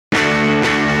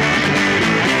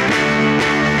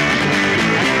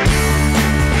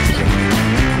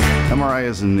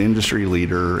as an industry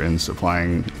leader in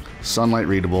supplying sunlight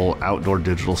readable outdoor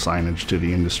digital signage to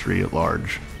the industry at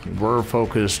large. We're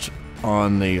focused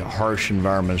on the harsh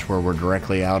environments where we're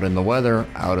directly out in the weather,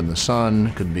 out in the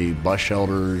sun. Could be bus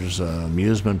shelters,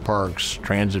 amusement parks,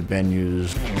 transit venues.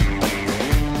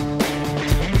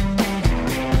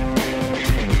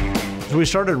 So we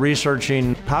started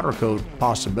researching powder coat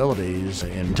possibilities,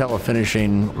 and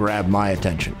IntelliFinishing grabbed my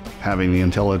attention. Having the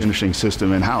IntelliFinishing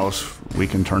system in-house, we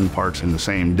can turn parts in the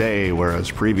same day, whereas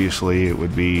previously it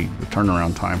would be, the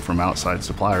turnaround time from outside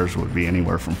suppliers would be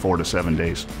anywhere from 4 to 7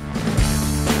 days.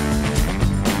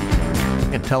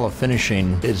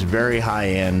 IntelliFinishing is very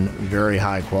high-end, very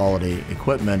high-quality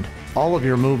equipment. All of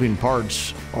your moving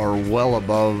parts are well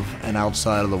above and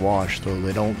outside of the wash, so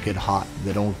they don't get hot,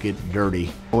 they don't get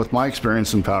dirty. With my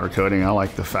experience in powder coating, I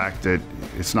like the fact that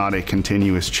it's not a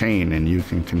continuous chain and you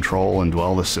can control and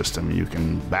dwell the system. You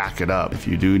can back it up. If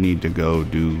you do need to go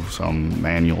do some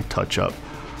manual touch-up,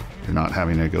 you're not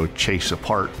having to go chase a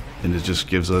part, and it just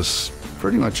gives us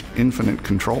pretty much infinite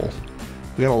control.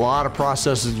 We got a lot of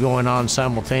processes going on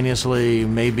simultaneously,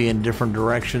 maybe in different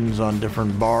directions on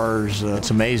different bars.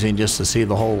 It's amazing just to see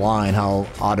the whole line, how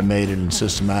automated and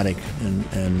systematic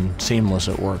and seamless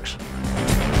it works.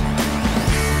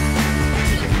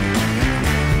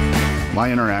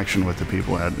 My interaction with the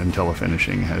people at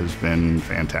IntelliFinishing has been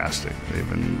fantastic. They've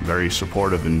been very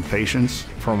supportive and patient.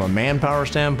 From a manpower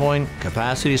standpoint,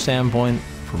 capacity standpoint,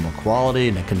 from a quality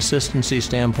and a consistency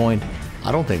standpoint,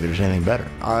 I don't think there's anything better.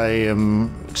 I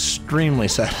am extremely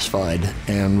satisfied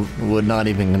and would not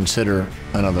even consider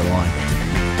another line.